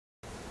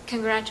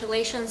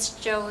Congratulations,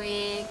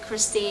 Joey,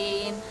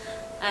 Christine.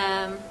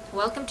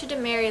 Welcome to the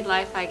married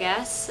life, I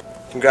guess.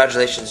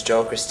 Congratulations,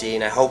 Joe and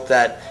Christine. I hope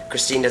that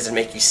Christine doesn't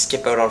make you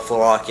skip out on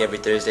floor hockey every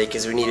Thursday,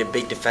 because we need a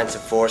big defensive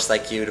force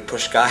like you to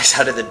push guys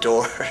out of the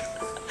door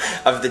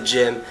of the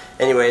gym.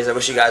 Anyways, I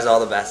wish you guys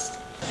all the best.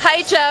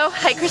 Hi Joe,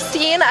 hi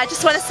Christine. I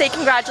just want to say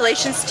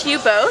congratulations to you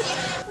both.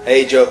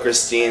 Hey Joe,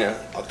 Christine,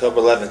 October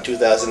 11,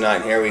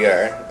 2009, here we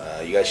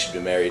are. You guys should be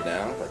married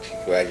now. I'd like to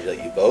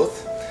congratulate you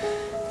both.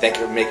 Thank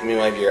you for making me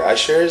one of your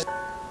ushers.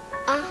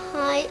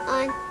 Hi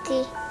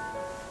Auntie.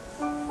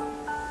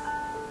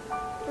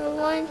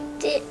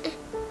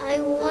 I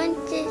want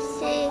to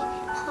say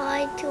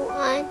hi to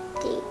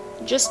Auntie.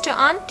 Just to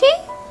Auntie?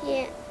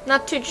 Yeah.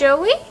 Not to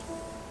Joey?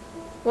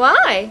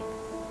 Why?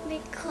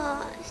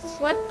 Because.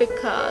 What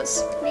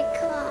because?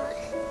 Because.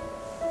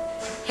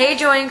 Hey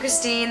Joey and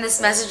Christine, this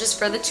message is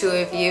for the two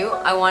of you.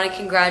 I want to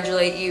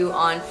congratulate you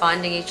on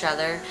finding each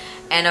other,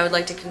 and I would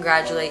like to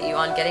congratulate you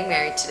on getting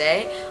married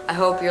today. I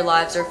hope your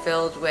lives are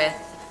filled with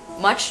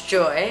much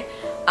joy.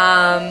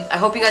 I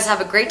hope you guys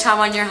have a great time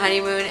on your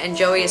honeymoon, and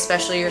Joey,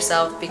 especially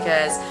yourself,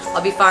 because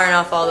I'll be firing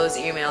off all those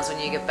emails when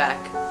you get back.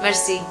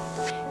 Merci.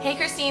 Hey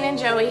Christine and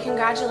Joey,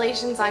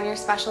 congratulations on your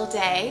special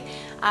day.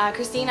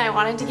 Christine, I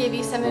wanted to give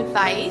you some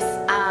advice.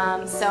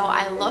 So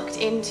I looked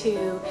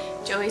into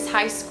Joey's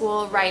high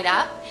school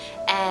write-up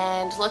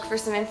and looked for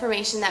some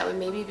information that would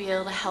maybe be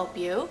able to help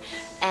you.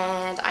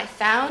 And I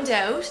found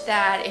out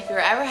that if you're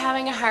ever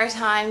having a hard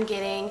time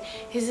getting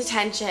his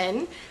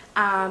attention,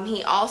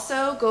 he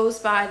also goes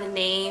by the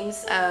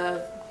names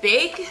of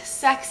Big,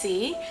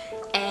 Sexy,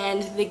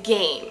 and The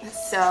Game.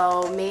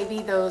 So maybe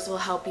those will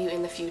help you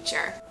in the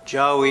future.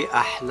 جاوي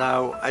أحلى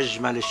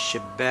وأجمل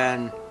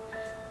الشبان،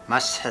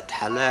 مسحة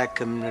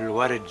حلاك من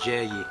الورد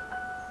جاي،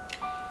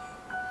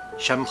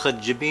 شمخة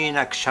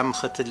جبينك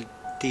شمخة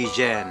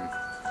التيجان،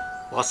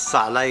 وصى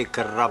عليك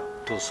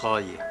الرب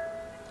توصاي،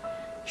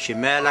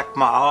 شمالك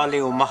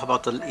معالي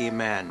ومهبط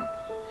الإيمان،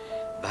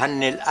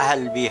 بهني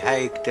الأهل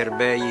بهيك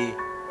تربايي،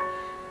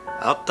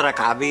 عطرك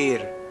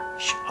عبير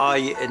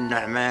شقاي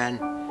النعمان،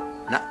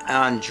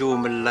 نقى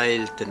نجوم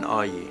الليل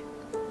تنقاي،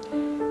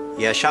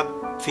 يا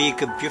شب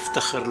فيك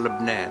بيفتخر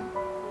لبنان،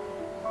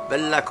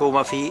 بلك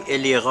وما في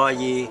إلي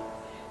غاية،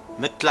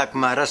 مثلك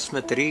ما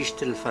رسمت ريشة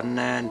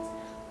الفنان،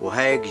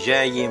 وهيك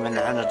جاي من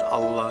عند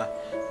الله،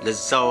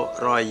 للذوق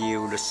رايي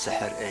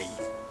وللسحر آي.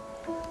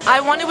 I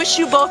want to wish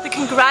you both a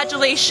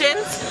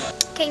congratulations.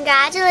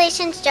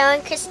 Congratulations, Joe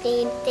and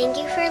Christine. Thank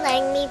you for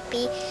letting me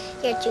be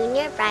your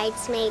junior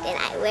bridesmaid, and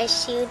I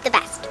wish you the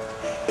best.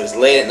 It was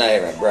late at night, I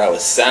remember. I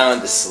was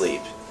sound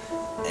asleep.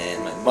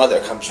 And my mother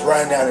comes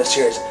running down the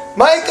stairs.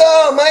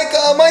 Michael!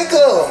 Michael!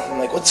 Michael! I'm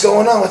like, what's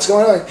going on? What's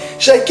going on?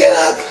 She's like, get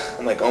up!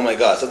 I'm like, oh my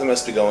god, something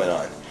must be going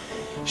on.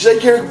 She's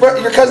like,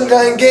 your cousin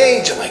got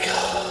engaged. I'm like,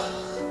 oh.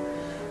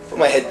 Put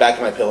my head back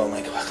in my pillow. I'm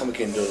like, how come we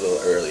couldn't do it a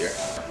little earlier?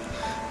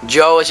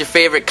 Joe, as your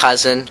favorite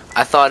cousin,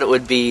 I thought it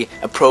would be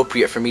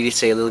appropriate for me to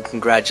say a little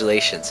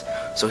congratulations.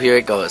 So here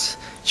it goes.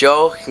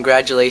 Joe,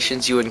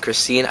 congratulations, you and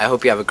Christine. I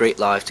hope you have a great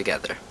life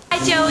together. Hi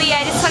Joey,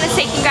 I just want to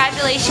say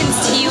congratulations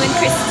to you and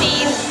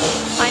Christine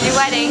on your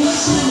wedding.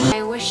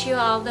 I wish you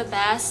all the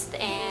best,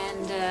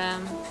 and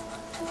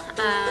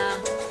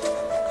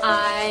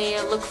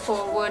I look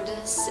forward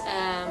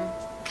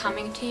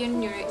coming to your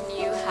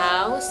new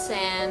house,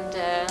 and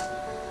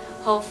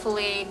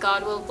hopefully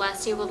God will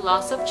bless you with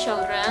lots of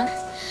children.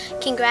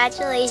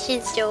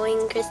 Congratulations, Joey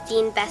and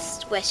Christine.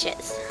 Best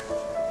wishes.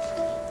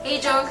 Hey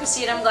Joe and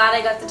Christine, I'm glad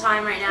I got the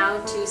time right now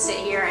to sit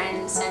here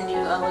and send you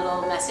a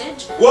little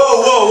message. Whoa,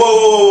 whoa, whoa,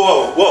 whoa,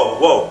 whoa, whoa,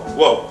 whoa,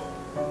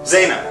 whoa.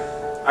 Zaina,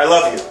 I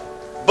love you.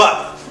 But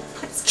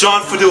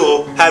John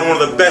Faddoul had one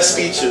of the best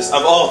speeches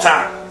of all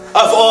time.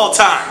 Of all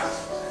time.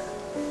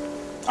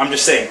 I'm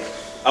just saying,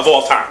 of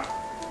all time.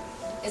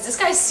 Is this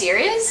guy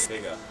serious? There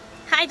you go.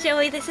 Hi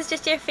Joey, this is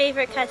just your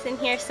favorite cousin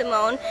here,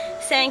 Simone,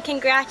 saying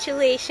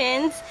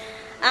congratulations.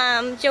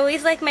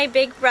 Joey's like my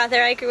big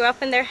brother. I grew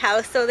up in their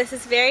house, so this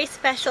is very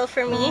special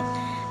for me.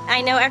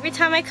 I know every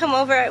time I come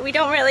over, we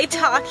don't really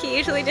talk. He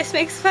usually just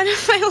makes fun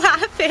of my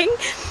laughing,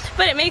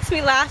 but it makes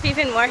me laugh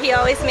even more. He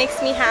always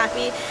makes me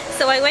happy.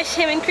 So I wish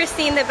him and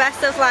Christine the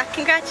best of luck.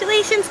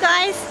 Congratulations,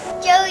 guys.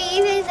 Joey,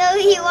 even though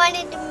he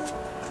wanted to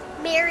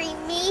marry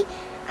me,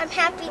 I'm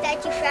happy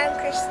that you found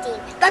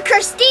Christine. But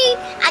Christine,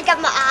 I got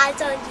my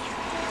eyes on you.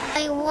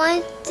 I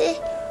want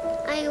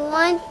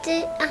to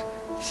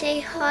say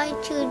hi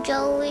to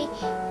Joey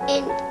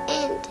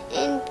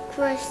and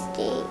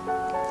Christine.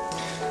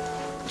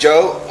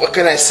 Joe, what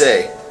can I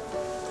say?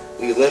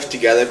 We lived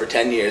together for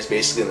 10 years,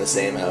 basically in the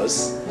same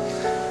house.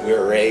 We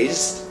were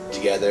raised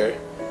together,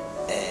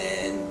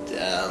 and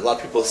a lot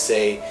of people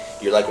say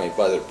you're like my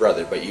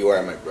brother, but you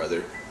are my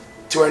brother.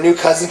 To our new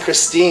cousin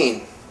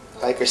Christine.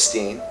 Hi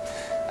Christine.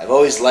 I've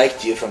always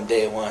liked you from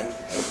day one.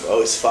 I've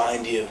always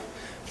find you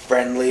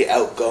friendly,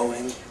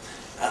 outgoing,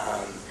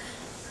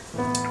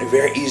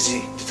 very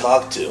easy to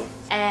talk to.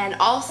 And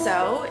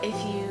also, if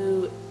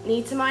you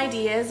need some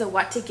ideas of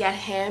what to get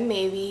him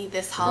maybe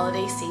this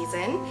holiday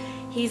season,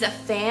 He's a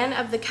fan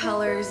of the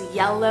colors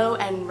yellow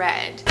and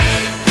red.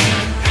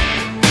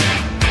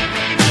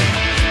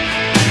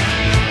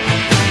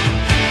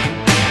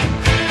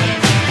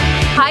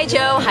 Hi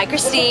Joe, hi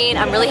Christine.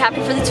 I'm really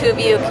happy for the two of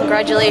you.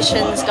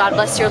 Congratulations, God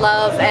bless your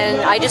love, and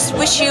I just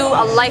wish you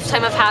a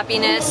lifetime of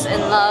happiness and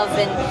love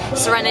and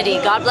serenity.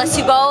 God bless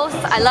you both.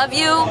 I love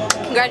you.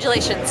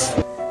 Congratulations.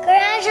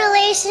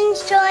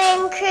 Congratulations, Joy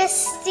and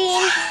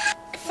Christine.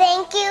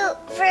 Thank you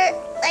for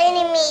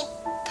letting me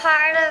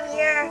part of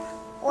your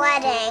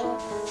wedding.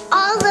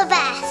 All the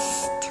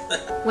best.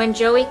 When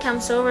Joey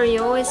comes over,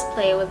 you always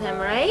play with him,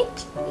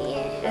 right?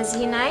 Yeah. Is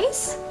he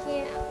nice?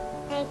 Yeah.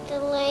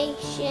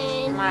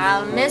 Congratulations.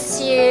 I'll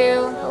miss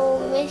you. I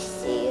will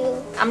miss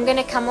you. I'm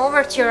gonna come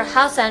over to your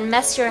house and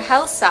mess your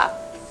house up.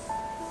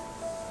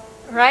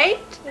 Right?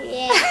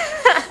 Yeah.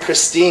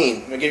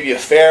 Christine, I'm gonna give you a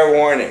fair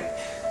warning.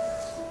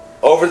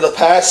 Over the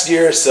past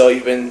year or so,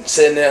 you've been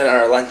sitting in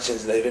our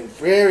luncheons, and they've been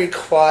very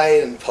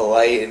quiet and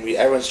polite, and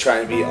everyone's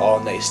trying to be all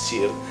nice to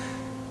you.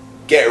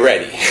 Get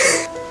ready.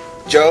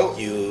 Joe,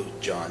 you,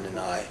 John, and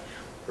I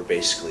were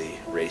basically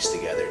raised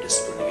together,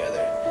 disciplined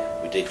together.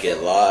 We did get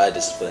a lot of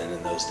discipline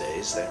in those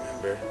days, I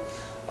remember.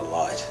 A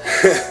lot.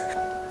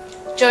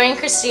 Joey and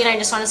Christine, I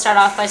just want to start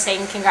off by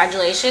saying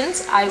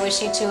congratulations. I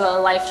wish you two a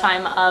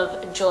lifetime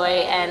of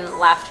joy and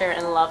laughter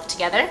and love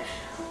together.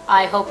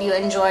 I hope you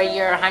enjoy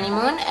your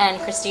honeymoon, and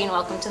Christine,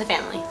 welcome to the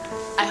family.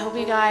 I hope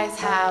you guys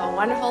have a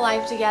wonderful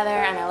life together,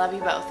 and I love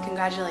you both.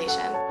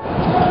 Congratulations.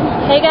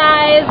 Hey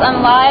guys, I'm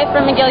live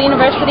from McGill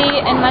University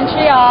in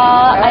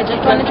Montreal. I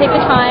just want to take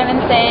the time and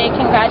say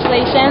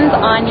congratulations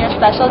on your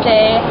special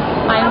day.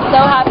 I'm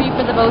so happy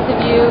for the both of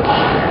you.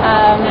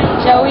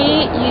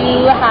 Joey,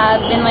 you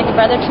have been like a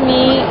brother to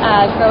me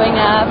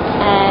growing up,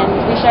 and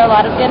we share a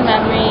lot of good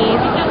memories.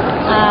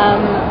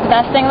 The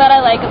best thing that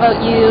I like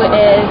about you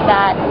is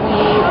that we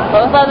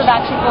both love the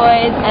Backstreet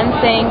Boys,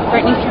 NSYNC,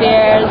 Britney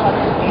Spears.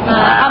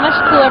 How much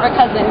cooler of a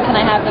cousin can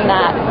I have than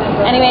that?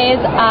 Anyways,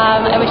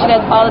 I wish you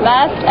guys all the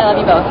best. I love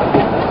you both.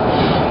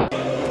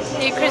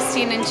 Hey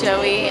Christine and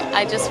Joey,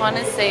 I just want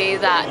to say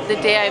that the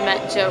day I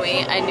met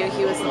Joey, I knew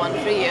he was the one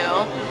for you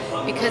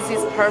because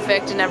he's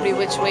perfect in every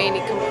which way and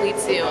he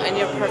completes you and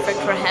you're perfect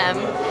for him.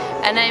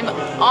 And I'm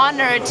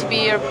honored to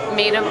be your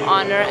maid of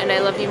honor, and I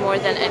love you more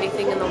than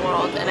anything in the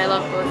world, and I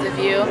love both of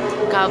you.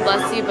 God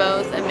bless you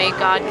both, and may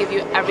God give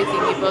you everything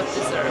you both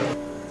deserve.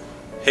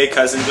 Hey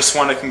cousin, just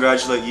want to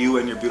congratulate you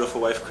and your beautiful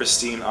wife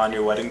Christine on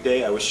your wedding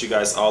day. I wish you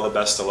guys all the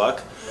best of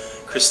luck.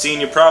 Christine,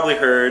 you probably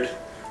heard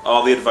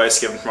all the advice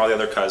given from all the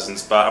other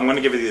cousins, but I'm going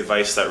to give you the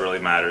advice that really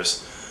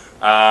matters.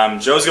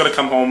 Joe's going to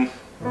come home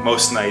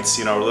most nights,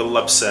 you know, a little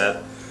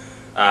upset.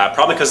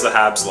 Probably because the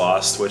Habs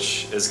lost,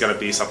 which is going to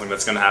be something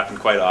that's going to happen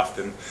quite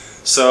often.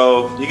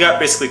 So you got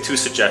basically two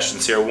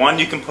suggestions here. One,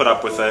 you can put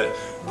up with it,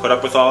 put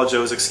up with all of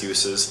Joe's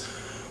excuses.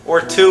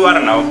 Or two, I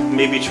don't know,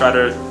 maybe try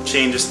to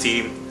change his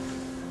team.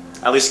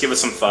 At least give it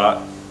some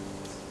thought.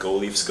 Go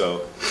Leafs,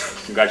 go.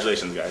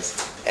 Congratulations, guys.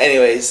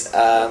 Anyways,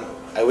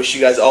 I wish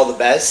you guys all the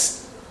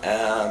best.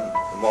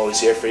 I'm always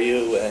here for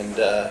you, and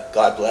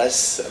God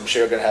bless. I'm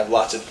sure we're going to have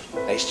lots of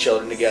nice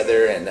children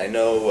together, and I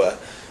know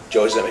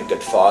Joe's going to be a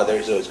good father.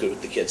 He's always good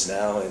with the kids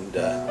now, and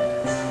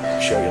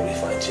I'm sure you'll be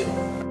fine too.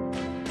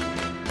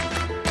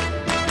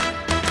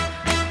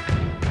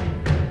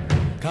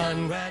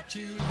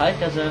 هاي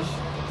كازن،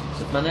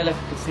 بتمنى لك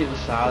كثير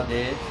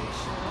السعادة،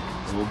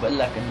 وبقول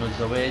لك إنه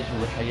الزواج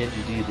هو حياة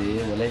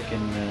جديدة ولكن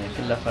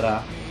كلها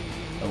فرح،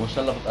 وإن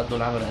شاء الله بتقضوا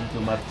العمر أنت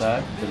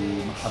ومرتك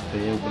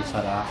بالمحبة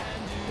وبالفرح،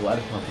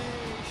 وألف مبروك.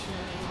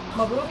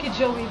 مبروك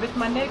جوي،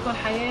 بتمنى لكم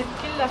حياة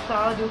كلها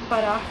سعادة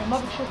وفرح وما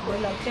بتشوفوا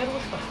إلا الخير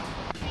والصحة.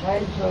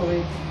 هاي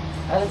جوي،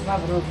 ألف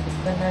مبروك،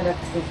 بتمنى لك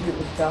التوفيق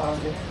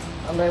والسعادة،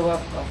 الله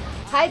يوفقك.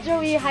 هاي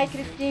جوي، هاي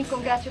كريستين،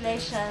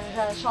 congratulations.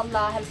 إن شاء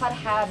الله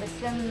هالفرحة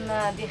بتتم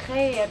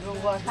بخير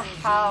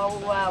وصحة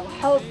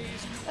وحب.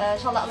 إن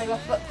شاء الله الله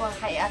يوفقكم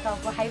حقيقة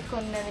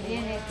وحياتكم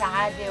مليانة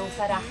سعادة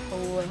وفرح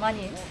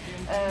وماني.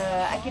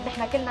 أكيد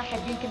نحن كلنا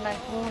حابين كنا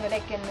نكون،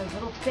 ولكن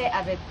الظروف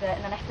ثاقبت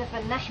إننا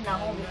نحتفل نحن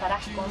هون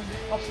بفرحكم.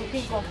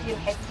 مبسوطينكم كثير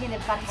وحاسين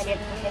الفرحة اللي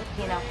بتحس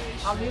فينا.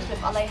 عم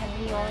يوسف الله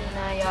يهنيهم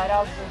يا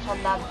رب، وإن شاء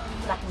الله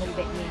بتفرح من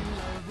الباقيين.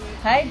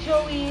 هاي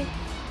جوي،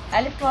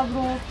 ألف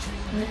مبروك،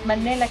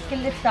 نتمنى لك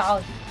كل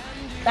السعادة.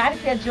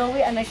 بعرف يا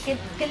جوي أنا كنت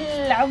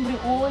كل عمري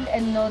أقول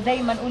إنه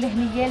دايما أقول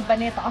هنيال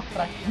بنات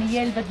عصرك،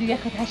 هنيال بده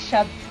ياخذ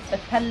هالشاب، بس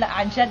هلا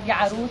عن جد يا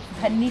عروس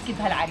بهنيكي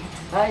بهالعريس.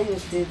 هاي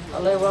يوسف،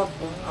 الله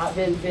يوفقهم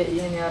عقبال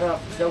الباقيين يا رب،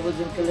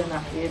 جوزهم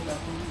كلنا حياتك.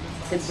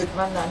 كنت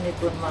بتمنى إني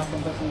أكون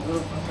معكم بس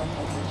الظروف ما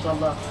سمحت، إن شاء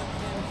الله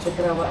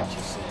بكرة وقت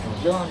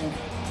جوني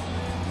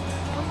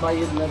عم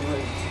بايض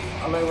للوجه،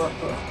 الله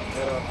يوفقك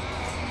يا رب.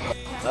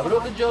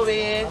 مبروك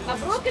جوي.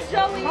 مبروك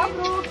جوي.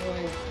 مبروك.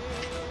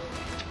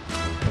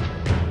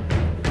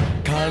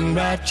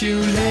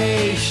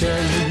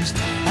 Congratulations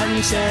and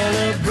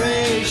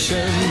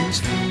celebrations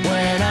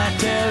when I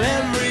tell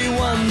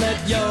everyone that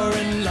you're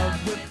in love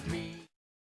with